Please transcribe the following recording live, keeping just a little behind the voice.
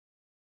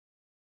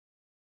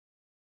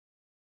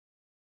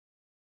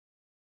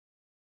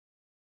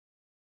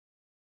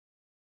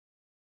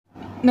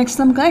Next,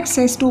 നമുക്ക്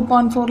exercise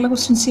 2.4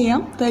 question ചെയ്യാം.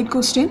 Third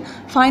question,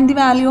 find the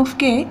value of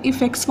k if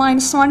x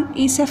minus 1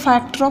 is a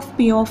factor of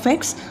p of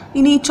x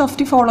in each of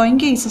the following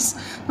cases.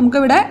 നമുക്ക്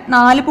ഇവിടെ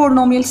 4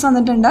 polynomials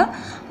തന്നിട്ടുണ്ട്.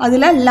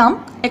 അതിലെല്ലാം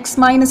x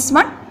minus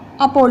 1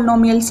 ആ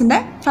polynomialsന്റെ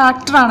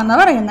factor ആണെന്ന്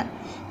പറയുന്നത്.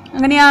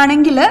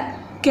 അങ്ങനെയാണെങ്കിൽ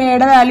k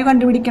യുടെ വാല്യൂ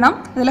കണ്ടുപിടിക്കണം.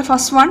 അതിലെ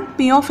first one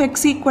p of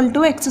x equal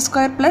to x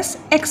square plus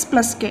x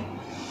plus k.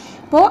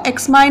 അപ്പോൾ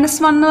എക്സ് മൈനസ്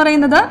 1 എന്ന്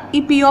പറയുന്നത് ഈ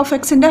പി ഓഫ്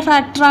എക്സിൻ്റെ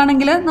ഫാക്ടർ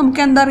ആണെങ്കിൽ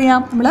നമുക്ക്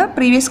എന്തറിയാം, നമ്മൾ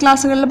പ്രീവിയസ്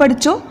ക്ലാസ്സുകളിൽ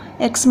പഠിച്ചു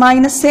എക്സ്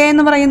മൈനസ് എ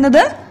എന്ന്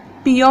പറയുന്നത്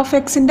പി ഓഫ്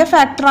എക്സിൻ്റെ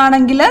ഫാക്ടർ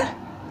ആണെങ്കിൽ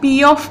പി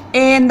ഓഫ്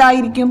എ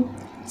എന്തായിരിക്കും,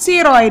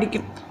 0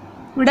 ആയിരിക്കും.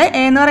 ഇവിടെ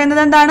എ എന്ന്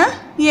പറയുന്നത് എന്താണ്,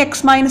 ഈ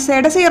എക്സ് മൈനസ്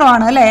എയുടെ 0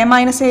 ആണ് അല്ലേ, A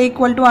minus A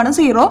equal to ആണ്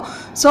 0.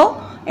 സോ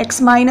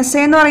എക്സ് മൈനസ്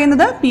എ എന്ന്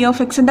പറയുന്നത് പി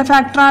ഓഫ് എക്സിൻ്റെ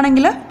ഫാക്ടർ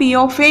ആണെങ്കിൽ P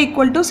of A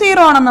equal to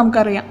 0 ആണെന്ന്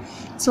നമുക്കറിയാം.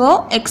 സോ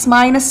എക്സ്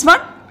മൈനസ്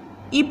 1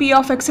 ഈ പി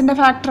ഓഫ് എക്സിൻ്റെ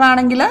ഫാക്ടർ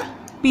ആണെങ്കിൽ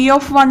പി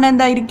ഓഫ് 1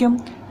 എന്തായിരിക്കും,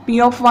 P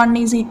of 1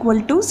 is equal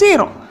to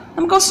 0.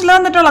 നമുക്ക് ക്വസ്റ്റ്യനിൽ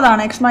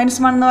വന്നിട്ടുള്ളതാണ് എക്സ് മൈനസ്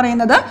 1 എന്ന്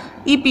പറയുന്നത്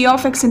ഈ പി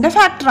ഓഫ് എക്സിൻ്റെ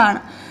ഫാക്ടറാണ്.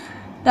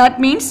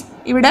 ദാറ്റ് മീൻസ്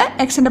ഇവിടെ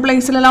എക്സിൻ്റെ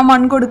പ്ലേസിലെല്ലാം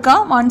 1 കൊടുക്കുക.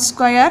 1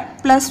 square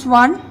plus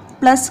 1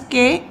 plus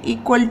K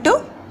equal to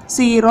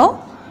 0.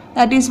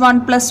 That is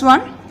 1 plus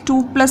 1 2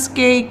 plus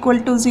K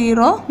equal to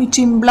 0 which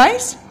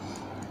implies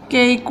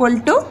K equal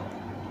to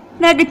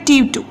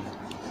 -2.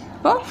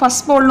 അപ്പോൾ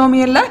ഫസ്റ്റ്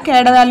പോളിനോമിയലിൽ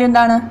കെയുടെ വാല്യൂ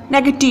എന്താണ്,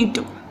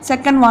 -2.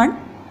 Second one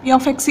p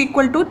of x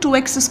equal to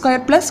 2x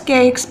square plus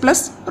kx plus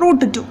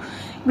root 2.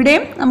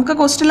 ഇവിടെയും നമുക്ക്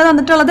ക്വസ്റ്റ്യനിൽ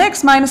തന്നിട്ടുള്ളത് x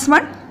minus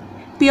 1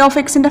 p of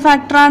x-ൻ്റെ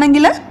factor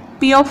ആണെങ്കിൽ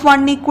p of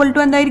 1 equal to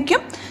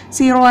എന്തായിരിക്കും,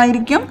 0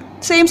 ആയിരിക്കും.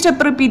 സെയിം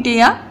സ്റ്റെപ്പ് റിപ്പീറ്റ്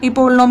ചെയ്യുക. ഈ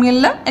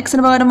പോളിനോമിയലിൽ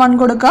എക്സിന് പകരം 1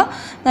 കൊടുക്കുക.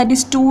 That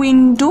is 2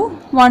 into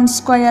 1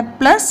 square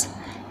plus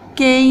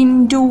K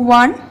into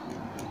 1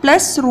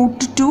 plus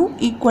root 2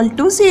 equal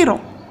to 0.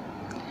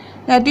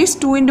 That is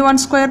 2 into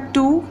 1 square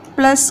 2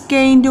 plus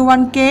K into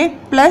 1 K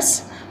plus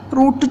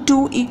root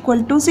 2 equal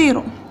to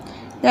 0.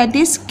 That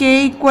is k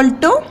equal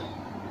to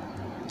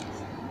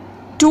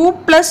 2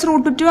 plus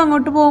root 2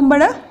 അങ്ങോട്ട്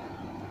പോകുമ്പോൾ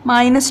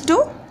 -2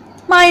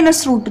 minus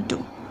root 2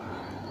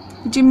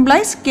 which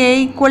implies k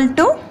equal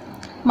to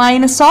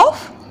minus of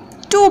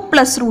 2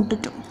 plus root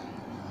 2.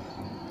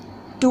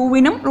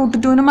 2-നും root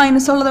 2-നും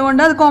minus ഉള്ളത്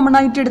കൊണ്ട് അത് common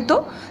ആയിട്ട് എടുത്തു.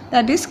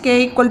 That is k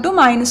equal to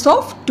minus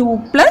of 2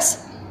 plus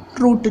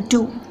root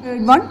 2.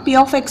 Third one, p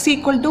of x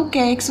equal to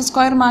kx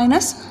square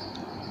minus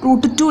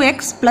root 2x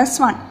plus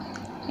 1.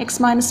 x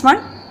minus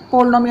 1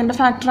 പോളിനോമിയലിൻ്റെ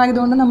factor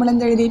ആയതുകൊണ്ട് നമ്മൾ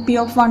എന്ത് എഴുതി, P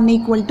of 1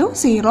 equal to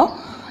 0.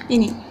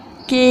 ഇനി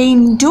K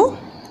into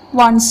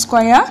 1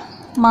 square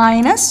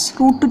minus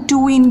root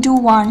 2 into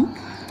 1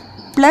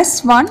 plus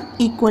 1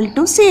 equal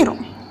to 0.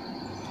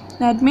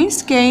 That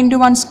means K into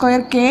 1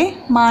 square K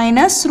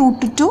minus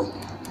root 2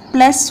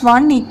 plus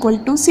 1 equal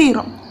to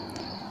 0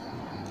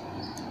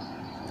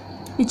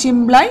 which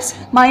implies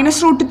minus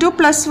root 2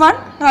 plus 1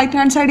 right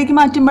hand സൈഡിലേക്ക്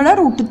മാറ്റുമ്പോൾ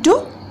root 2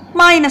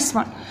 minus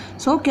 1.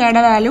 So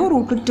കെയുടെ value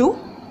root 2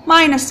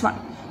 minus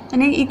 1.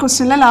 ഇനി ഈ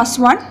ക്വസ്റ്റ്യനിലെ last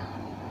one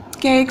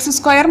K X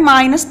square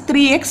minus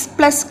 3x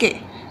plus K.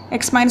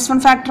 X minus 1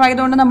 factor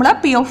ആയതുകൊണ്ട് നമ്മൾ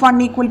P of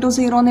 1 equal to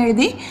 0 എന്ന്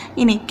എഴുതി.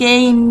 ഇനി K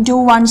into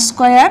 1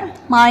 square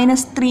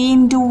minus 3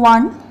 into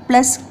 1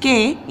 plus K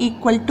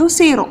equal to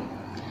 0.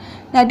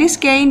 That is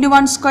K into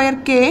 1 square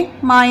K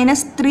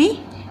minus 3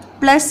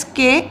 plus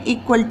K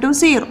equal to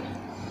 0.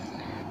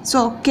 So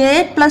K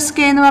plus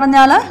K എന്ന്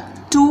പറഞ്ഞാൽ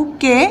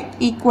 2k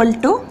equal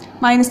to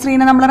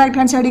 -3നെ നമ്മൾ right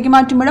hand സൈഡിലേക്ക്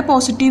മാറ്റുമ്പോൾ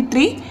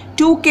 +3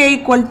 2k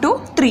equal to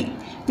 3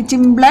 which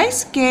implies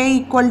k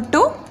equal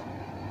to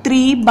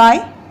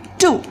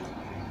 3/2.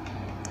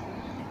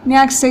 ഇനി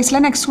എക്സസൈസിലെ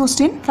next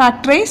question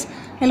factorise.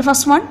 അതിൽ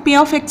first one p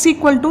of x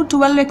equal to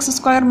 12x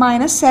square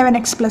minus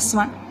 7x plus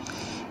 1.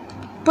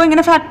 ഇപ്പോൾ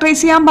ഇങ്ങനെ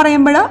factorise ചെയ്യാൻ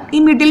പറയുമ്പോൾ ഈ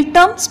മിഡിൽ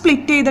ടേം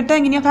സ്പ്ലിറ്റ് ചെയ്തിട്ട്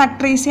എങ്ങനെയാണ്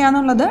ഫാക്ടറൈസ്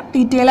ചെയ്യാന്നുള്ളത്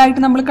ഡീറ്റെയിൽ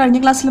ആയിട്ട് നമ്മൾ കഴിഞ്ഞ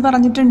ക്ലാസ്സിൽ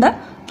പറഞ്ഞിട്ടുണ്ട്.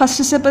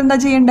 ഫസ്റ്റ് സ്റ്റെപ്പ് എന്താ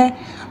ചെയ്യേണ്ടത്,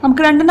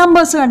 നമുക്ക് 2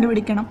 നമ്പേഴ്സ്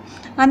കണ്ടുപിടിക്കണം.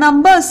 ആ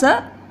നമ്പേഴ്സ്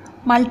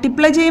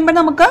മൾട്ടിപ്ലൈ ചെയ്യുമ്പോൾ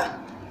നമുക്ക്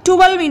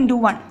 12 into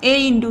 1 a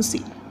into C,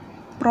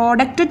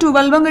 product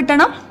 12ഉം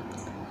കിട്ടണം,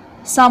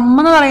 സം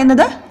എന്ന്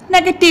പറയുന്നത്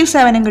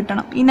 -7ഉം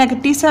കിട്ടണം. ഈ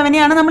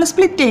 -7നെയാണ് നമ്മൾ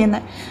സ്പ്ലിറ്റ്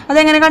ചെയ്യുന്നത്.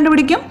 അതെങ്ങനെ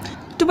കണ്ടുപിടിക്കും,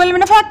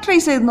 12നെ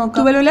ഫാക്ടറൈസ് ചെയ്ത്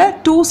നോക്കാം. 12ൽ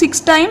 2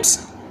 6 ടൈംസ്,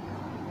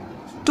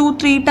 2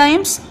 3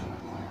 ടൈംസ്,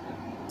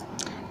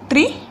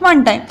 3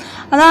 1 ടൈം.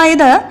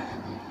 അതായത്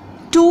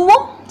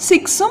 2ഉം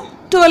 6ഉം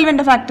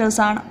 12ൻ്റെ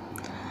ഫാക്ടേഴ്സാണ്,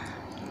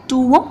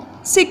 2ഉം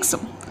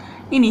 6ഉം.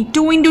 ഇനി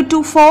 2 ഇൻറ്റു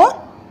 2 4,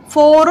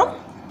 4ഉം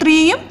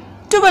 3ഉം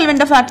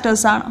 12ൻ്റെ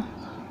ഫാക്ടേഴ്സാണ്,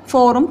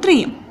 4ഉം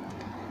 3ഉം.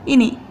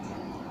 ഇനി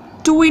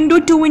 2 ഇൻറ്റു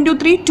 2 ഇൻറ്റു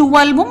 3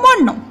 12ഉം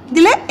 1ഉം.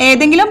 ഇതിൽ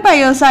ഏതെങ്കിലും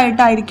പെയേഴ്സ്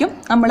ആയിട്ടായിരിക്കും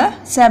നമ്മൾ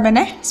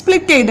 7നെ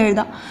സ്പ്ലിറ്റ് ചെയ്ത്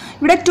എഴുതാം.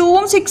 ഇവിടെ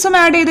 2ഉം 6ഉം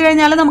ആഡ് ചെയ്ത്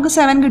കഴിഞ്ഞാൽ നമുക്ക്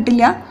 7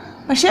 കിട്ടില്ല,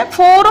 പക്ഷേ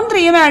 4ഉം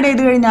 3ഉം ആഡ്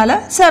ചെയ്ത് കഴിഞ്ഞാൽ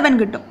 7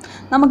 കിട്ടും.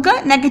 നമുക്ക്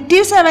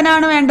 -7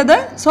 ആണ് വേണ്ടത്.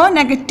 സോ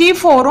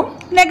 -4ഉം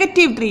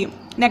 -3ഉം.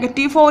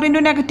 -4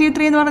 ഇൻറ്റു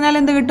 -3 എന്ന് പറഞ്ഞാൽ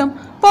എന്ത് കിട്ടും,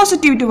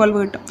 +12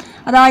 കിട്ടും.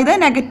 അതായത്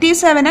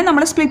 -7നെ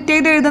നമ്മൾ സ്പ്ലിറ്റ്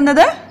ചെയ്ത്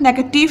എഴുതുന്നത്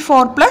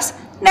 -4 പ്ലസ്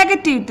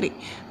 -3.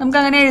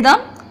 നമുക്കങ്ങനെ എഴുതാം,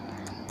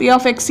 P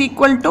of X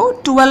equal to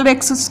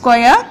 12x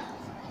square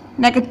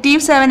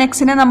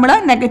 -7xനെ നമ്മൾ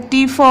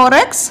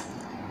 -4x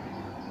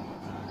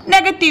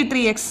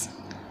 -3x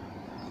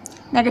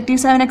നെഗറ്റീവ്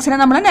 7x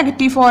നമ്മൾ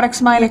നെഗറ്റീവ് 4x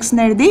 - x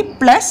എന്ന് എഴുതി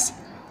പ്ലസ്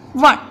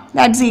 1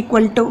 ദാറ്റ്സ്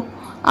ഈക്വൽ ടു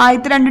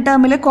ആദ്യത്തെ രണ്ട്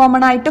ടേമിൽ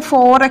കോമൺ ആയിട്ട്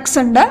 4x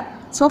ഉണ്ട്.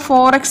 സോ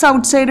 4x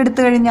ഔട്ട് സൈഡ്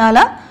എടുത്തു കഴിഞ്ഞാൽ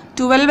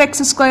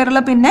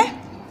 12x² പിന്നെ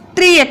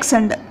 3x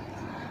ഉണ്ട്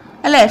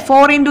അല്ലേ.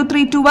 4 ×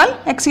 3 12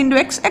 x ×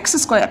 x x²,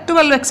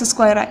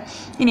 12x² ആയി.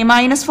 ഇനി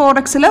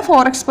 -4x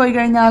 4x പോയി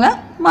കഴിഞ്ഞാൽ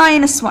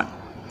 -1.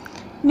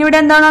 ഇനി ഇവിടെ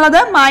എന്താണുള്ളത്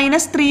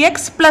 -3x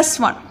 +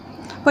 1.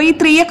 അപ്പോൾ ഈ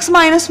 3x -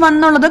 1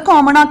 എന്നുള്ളത്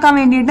കോമൺ ആക്കാൻ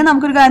വേണ്ടിയിട്ട്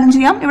നമുക്കൊരു കാര്യം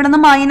ചെയ്യാം. ഇവിടെ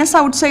നിന്ന് മൈനസ്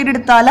ഔട്ട് സൈഡ്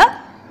എടുത്താൽ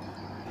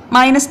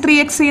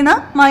 -3x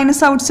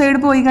മൈനസ് ഔട്ട് സൈഡ്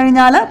പോയി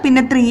കഴിഞ്ഞാൽ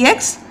പിന്നെ 3x,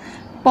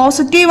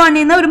 പോസിറ്റീവ്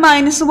 1 ഒരു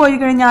മൈനസ് പോയി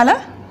കഴിഞ്ഞാൽ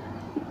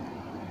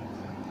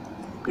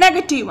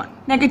 -1.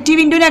 നെഗറ്റീവ്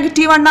 ×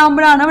 -1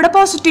 ആകുമ്പോഴാണ് ഇവിടെ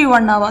പോസിറ്റീവ്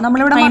 1 ആവുക.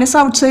 നമ്മളിവിടെ മൈനസ്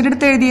ഔട്ട് സൈഡ്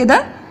എടുത്ത് എഴുതിയത്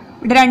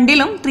ഇവിടെ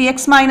രണ്ടിലും 3x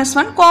 -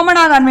 1 കോമൺ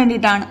ആകാൻ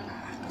വേണ്ടിയിട്ടാണ്.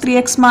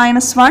 3x -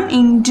 1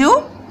 ഇൻറ്റു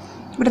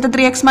ഇവിടുത്തെ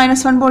 3x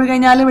 - 1 പോയി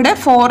കഴിഞ്ഞാൽ ഇവിടെ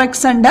 4x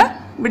ഉണ്ട്.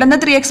 ഇവിടെ നിന്ന്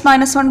 3x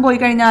 - 1 പോയി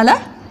കഴിഞ്ഞാൽ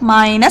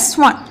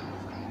 -1.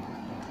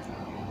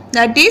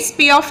 That is P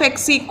of x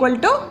equal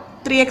to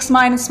 3x -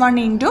 1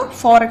 into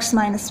 4x -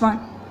 1.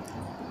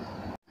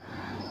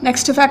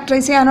 Next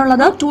factorise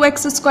ചെയ്യാനുള്ളത്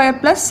 2x²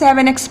 +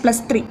 7x +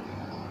 3.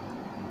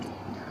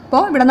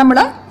 അപ്പോൾ ഇവിടെ നമ്മൾ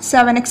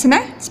 7x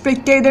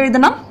സ്പ്ലിറ്റ് ചെയ്ത്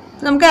എഴുതണം.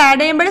 നമുക്ക് ആഡ്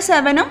ചെയ്യുമ്പോൾ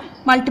 7ഉം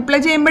മൾട്ടിപ്ലൈ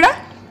ചെയ്യുമ്പോൾ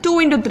 2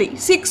 × 3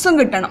 6ഉം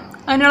കിട്ടണം.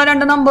 അതിനുള്ള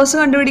രണ്ട് നമ്പേഴ്സ്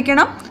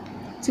കണ്ടുപിടിക്കണം.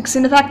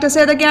 6ൻ്റെ ഫാക്ടേഴ്സ്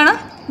ഏതൊക്കെയാണ്?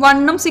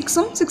 1ഉം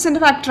 6ഉം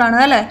 6ൻ്റെ ഫാക്ടറാണ്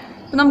അല്ലേ.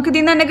 അപ്പോൾ നമുക്ക് ഇതിൽ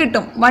നിന്ന് തന്നെ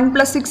കിട്ടും. 1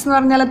 + 6 എന്ന്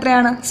പറഞ്ഞാൽ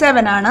എത്രയാണ്?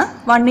 7 ആണ്.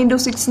 1 ×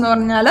 6 എന്ന്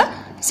പറഞ്ഞാൽ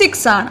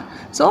 6 ആണ്.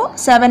 സോ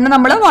 7നെ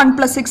നമ്മൾ 1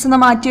 + 6 എന്ന്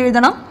മാറ്റി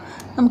എഴുതണം.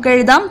 നമുക്ക്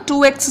എഴുതാം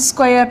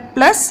 2x²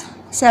 +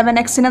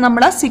 7x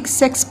നമ്മൾ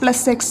 6x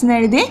 + x എന്ന്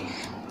എഴുതി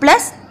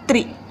പ്ലസ്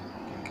 3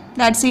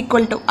 ദാറ്റ്സ്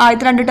ഈക്വൽ ടു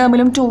ആദ്യത്തെ രണ്ട്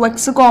ടേമിലും 2x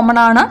കോമൺ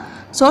ആണ്.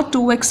 സോ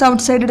 2x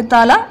ഔട്ട് സൈഡ്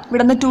എടുത്താൽ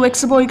ഇവിടെ നിന്ന് 2x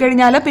പോയി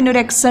കഴിഞ്ഞാൽ പിന്നെ ഒരു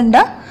x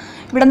ഉണ്ട്.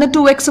 ഇവിടെ നിന്ന്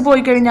 2x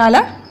പോയി കഴിഞ്ഞാൽ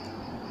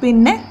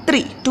പിന്നെ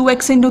 3.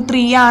 2x ×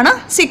 3 ആണ്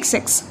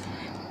 6x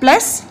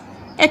പ്ലസ്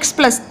x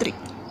 + 3.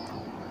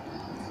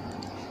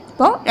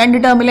 അപ്പോൾ രണ്ട്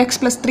ടേമിൽ x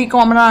 + 3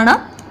 കോമൺ ആണ്.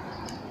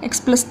 x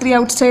 + 3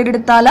 ഔട്ട് സൈഡ്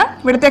എടുത്താൽ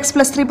ഇവിടുത്തെ x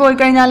 + 3 പോയി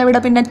കഴിഞ്ഞാൽ ഇവിടെ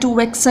പിന്നെ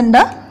 2x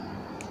ഉണ്ട്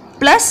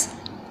പ്ലസ്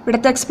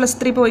ഇവിടുത്തെ x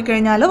 + 3 പോയി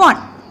കഴിഞ്ഞാൽ 1.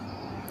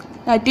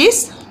 That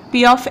is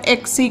P of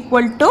x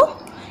equal to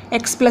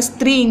x +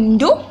 3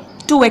 into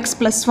 2x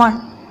 + 1.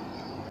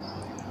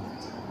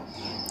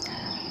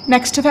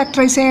 Next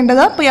factorise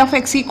ചെയ്യേണ്ടത് P of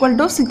x equal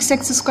to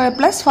 6x²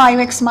 +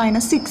 5x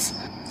 - 6.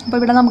 അപ്പോൾ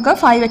ഇവിടെ നമുക്ക്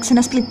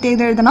 5xനെ സ്പ്ലിറ്റ്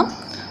ചെയ്ത് എഴുതണം.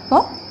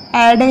 അപ്പോൾ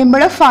ആഡ്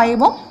ചെയ്യുമ്പോൾ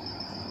 5ഉം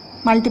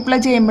മൾട്ടിപ്ലൈ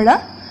ചെയ്യുമ്പോൾ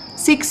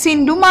 6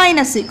 ×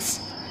 -6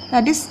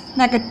 ദാറ്റ് ഈസ്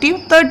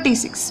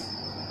 -36.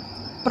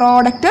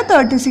 പ്രോഡക്റ്റ്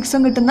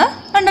 36ഉം കിട്ടുന്ന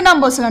രണ്ട്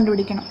നമ്പേഴ്സ്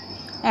കണ്ടുപിടിക്കണം.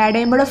 ആഡ്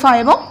ചെയ്യുമ്പോൾ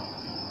 5ഉം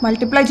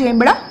മൾട്ടിപ്ലൈ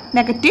ചെയ്യുമ്പോൾ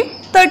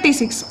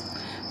 -36.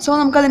 സോ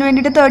നമുക്കതിന്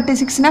വേണ്ടിയിട്ട്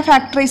 36നെ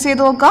ഫാക്ടറൈസ്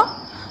ചെയ്ത് നോക്കാം.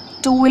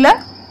 2ൽ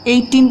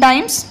 18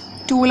 times,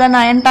 2ൽ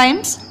 9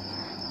 times,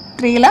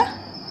 3ൽ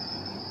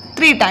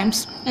 3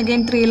 times,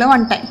 again 3ൽ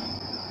 1 time.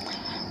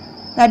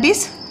 That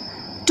is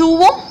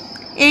 2ഉം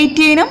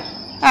 18ഉം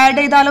add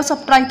ചെയ്താലോ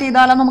സബ്ട്രാക്ട്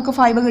ചെയ്താലോ നമുക്ക്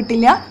 5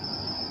 കിട്ടില്ല.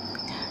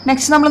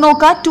 നെക്സ്റ്റ് നമ്മൾ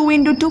നോക്കാം 2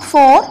 × 2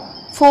 4,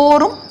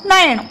 4ഉം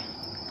 9ഉം.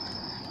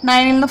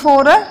 9ൽ നിന്ന്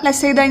 4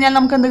 ലെസ് ചെയ്ത് കഴിഞ്ഞാൽ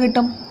നമുക്ക് എന്ത്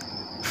കിട്ടും?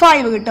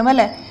 5 കിട്ടും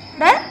അല്ലേ.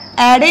 ഇവിടെ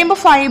ആഡ് ചെയ്യുമ്പോൾ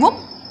 5ഉം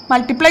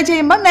മൾട്ടിപ്ലൈ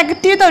ചെയ്യുമ്പോൾ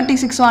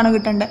 -36ഉം ആണ്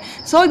കിട്ടേണ്ടത്.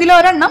 സോ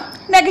ഇതിലൊരെണ്ണം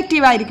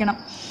നെഗറ്റീവ് ആയിരിക്കണം.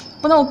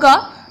 അപ്പോൾ നോക്കുക,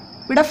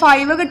 ഇവിടെ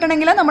 5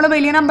 കിട്ടണമെങ്കിൽ നമ്മൾ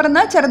വലിയ നമ്പറിൽ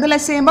നിന്ന് ചെറുത്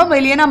ലെസ് ചെയ്യുമ്പോൾ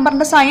വലിയ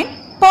നമ്പറിൻ്റെ സൈൻ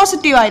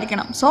പോസിറ്റീവ്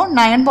ആയിരിക്കണം. So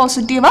 9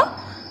 positive,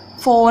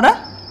 4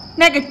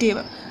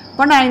 negative.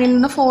 അപ്പോൾ 9ൽ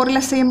നിന്ന് 4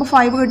 ലെസ് ചെയ്യുമ്പോൾ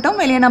 5 കിട്ടും,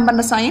 വലിയ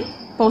നമ്പറിൻ്റെ സൈൻ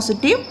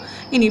പോസിറ്റീവ്.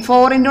 ഇനി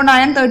 4 ×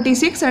 9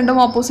 36, രണ്ടും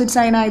ഓപ്പോസിറ്റ്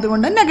സൈൻ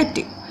ആയതുകൊണ്ട്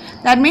നെഗറ്റീവ്.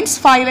 ദാറ്റ് മീൻസ്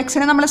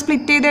 5xനെ നമ്മൾ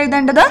സ്പ്ലിറ്റ് ചെയ്ത്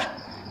എഴുതേണ്ടത്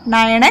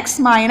 9x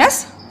 -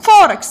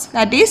 4x.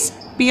 That is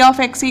P of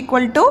x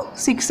equal to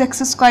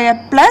 6x²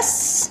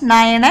 +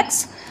 9x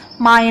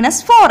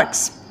 - 4x.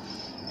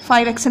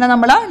 5xനെ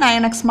നമ്മൾ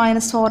 9x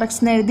 - 4x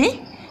എന്ന് എഴുതി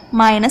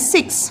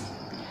 -6.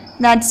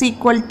 That's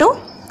equal to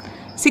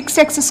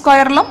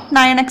 6x²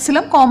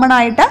 9xലും common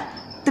ആയിട്ട്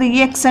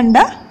 3x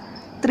ഉണ്ട്.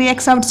 3x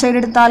ഔട്ട് സൈഡ്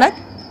എടുത്താൽ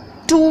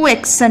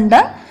 2x ഉണ്ട്.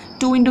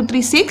 2 ×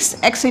 3 6,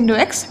 x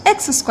 × x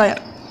x²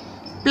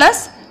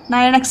 പ്ലസ്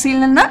 9xൽ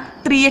നിന്ന്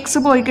 3x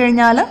പോയി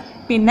കഴിഞ്ഞാൽ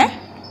പിന്നെ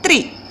 3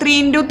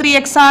 ×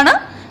 3x ആണ്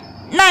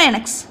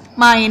 9x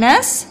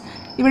മൈനസ്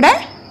ഇവിടെ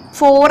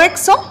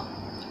 4xും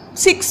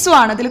 6ഉം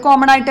ആണ്. ഇതിൽ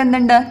കോമൺ ആയിട്ട്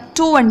എന്തുണ്ട്?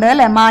 2 ഉണ്ട്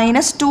അല്ലേ.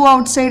 -2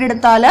 ഔട്ട് സൈഡ്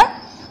എടുത്താൽ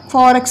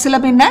 4xൽ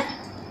പിന്നെ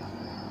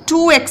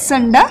 2x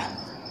ഉണ്ട്,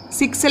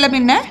 6ൽ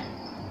പിന്നെ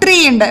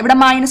 3 ഉണ്ട്. ഇവിടെ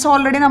മൈനസ്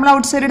ഓൾറെഡി നമ്മൾ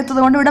ഔട്ട് സൈഡ് എടുത്തത്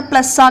കൊണ്ട് ഇവിടെ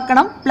പ്ലസ്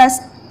ആക്കണം.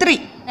 +3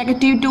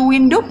 -2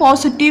 ×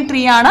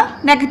 +3 ആണ്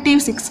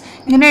 -6.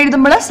 ഇങ്ങനെ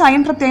എഴുതുമ്പോൾ സൈൻ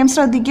പ്രത്യേകം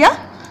ശ്രദ്ധിക്കുക.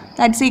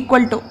 ദാറ്റ്സ്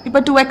ഈക്വൽ ടു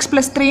ഇപ്പോൾ 2x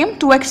 + 3ഉം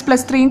 2x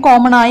 + 3ഉം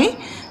കോമൺ ആയി.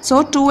 സോ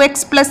 2x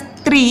 +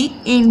 3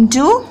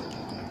 ഇൻറ്റു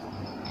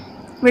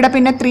ഇവിടെ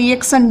പിന്നെ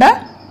 3x ഉണ്ട്.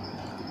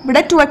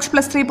 ഇവിടെ 2x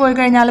 + 3 പോയി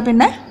കഴിഞ്ഞാൽ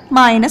പിന്നെ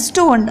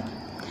 -2 ഉണ്ട്.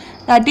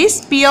 That is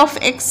P of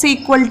x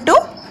equal to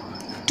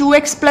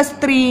 2x +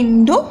 3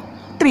 into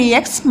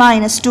 3x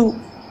 - 2.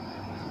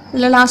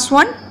 ഇതിൽ last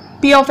one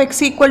P of x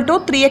equal to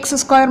 3x²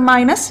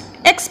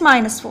 - x -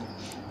 4.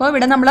 അപ്പോൾ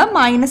ഇവിടെ നമ്മൾ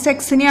മൈനസ്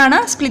എക്സിനെയാണ്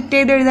സ്പ്ലിറ്റ്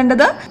ചെയ്ത്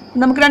എഴുതേണ്ടത്.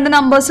 നമുക്ക് രണ്ട്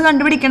നമ്പേഴ്സ്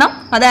കണ്ടുപിടിക്കണം.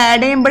 അത്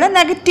ആഡ് ചെയ്യുമ്പോൾ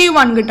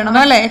 -1 കിട്ടണം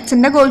അല്ലേ.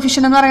 എക്സിൻ്റെ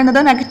കോഎഫിഷ്യൻ്റ് എന്ന് പറയുന്നത്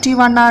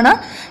 -1 ആണ്.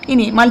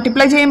 ഇനി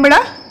മൾട്ടിപ്ലൈ ചെയ്യുമ്പോൾ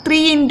 3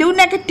 ×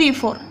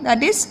 -4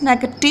 ദാറ്റ് ഈസ്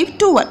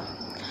 -12.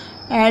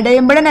 ആഡ്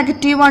ചെയ്യുമ്പോൾ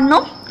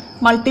 -1ഉം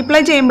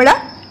മൾട്ടിപ്ലൈ ചെയ്യുമ്പോൾ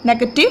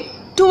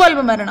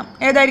 -12ഉം വരണം.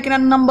 ഏതായിരിക്കും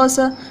രണ്ട്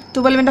നമ്പേഴ്സ്?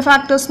 12ൻ്റെ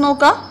ഫാക്ടേഴ്സ്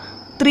നോക്കുക,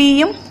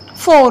 3ഉം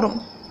 4ഉം.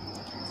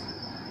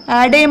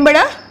 ആഡ് ചെയ്യുമ്പോൾ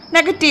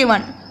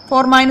 -1,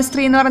 4 -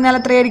 3 എന്ന് പറഞ്ഞാൽ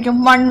എത്രയായിരിക്കും?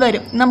 1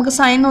 വരും. നമുക്ക്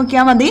സൈൻ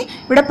നോക്കിയാൽ മതി.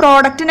 ഇവിടെ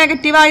പ്രോഡക്റ്റ്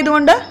നെഗറ്റീവ്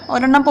ആയതുകൊണ്ട്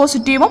ഒരെണ്ണം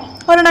പോസിറ്റീവും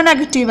ഒരെണ്ണം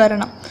നെഗറ്റീവ്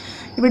വരണം.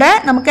 ഇവിടെ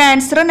നമുക്ക്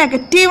ആൻസർ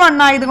 -1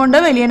 ആയതുകൊണ്ട്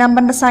വലിയ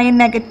നമ്പറിൻ്റെ സൈൻ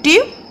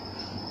നെഗറ്റീവ്,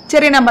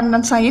 ചെറിയ നമ്പറിൻ്റെ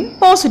സൈൻ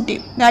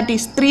പോസിറ്റീവ്. ദാറ്റ്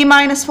ഈസ് 3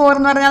 - 4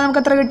 എന്ന് പറഞ്ഞാൽ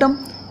നമുക്ക് എത്ര കിട്ടും?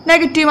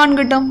 -1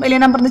 കിട്ടും. വലിയ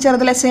നമ്പറിന്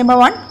ചെറുത് ലെസ് ചെയ്യുമ്പോൾ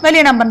 1,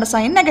 വലിയ നമ്പറിൻ്റെ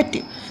സൈൻ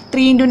നെഗറ്റീവ്.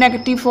 3 ×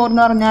 -4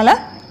 എന്ന് പറഞ്ഞാൽ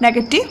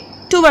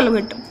 -12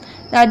 കിട്ടും.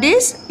 That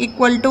is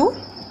equal to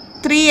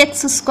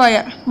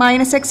 3x².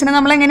 Minus എക്സിനെ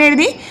നമ്മൾ എങ്ങനെ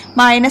എഴുതി?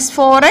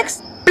 -4x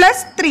 +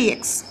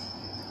 3x.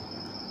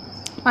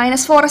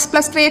 -4x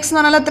 + 3x എന്ന്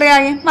പറഞ്ഞാൽ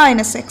എത്രയായി?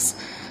 -x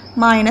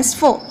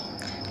 -4.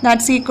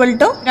 ദാറ്റ്സ് ഈക്വൽ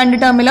ടു രണ്ട്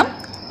ടേമിലും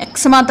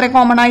എക്സ് മാത്രമേ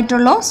കോമൺ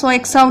ആയിട്ടുള്ളൂ. സോ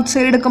എക്സ് ഔട്ട്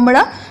സൈഡ് എടുക്കുമ്പോൾ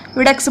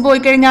ഇവിടെ എക്സ് പോയി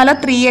കഴിഞ്ഞാൽ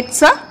 3x,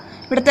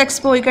 ഇവിടുത്തെ എക്സ്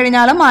പോയി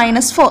കഴിഞ്ഞാൽ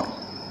 -4.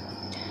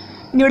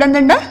 ഇനി ഇവിടെ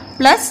എന്തുണ്ട്?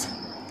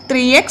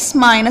 +3x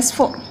 -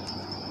 4.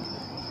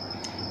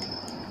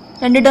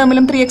 രണ്ട്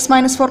ടേമിലും 3x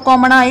 - 4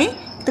 കോമൺ ആയി.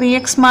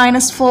 3x -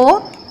 4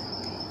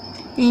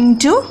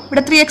 ഇൻറ്റു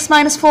ഇവിടെ 3x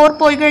 - 4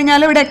 പോയി കഴിഞ്ഞാൽ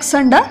ഇവിടെ എക്സ്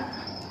ഉണ്ട്,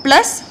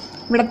 പ്ലസ്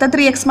ഇവിടുത്തെ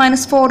 3x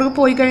 - 4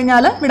 പോയി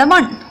കഴിഞ്ഞാൽ ഇവിടെ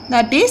 1.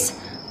 That is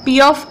P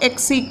of x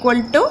equal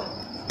to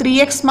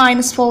 3x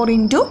 - 4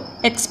 into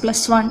x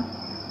 + 1.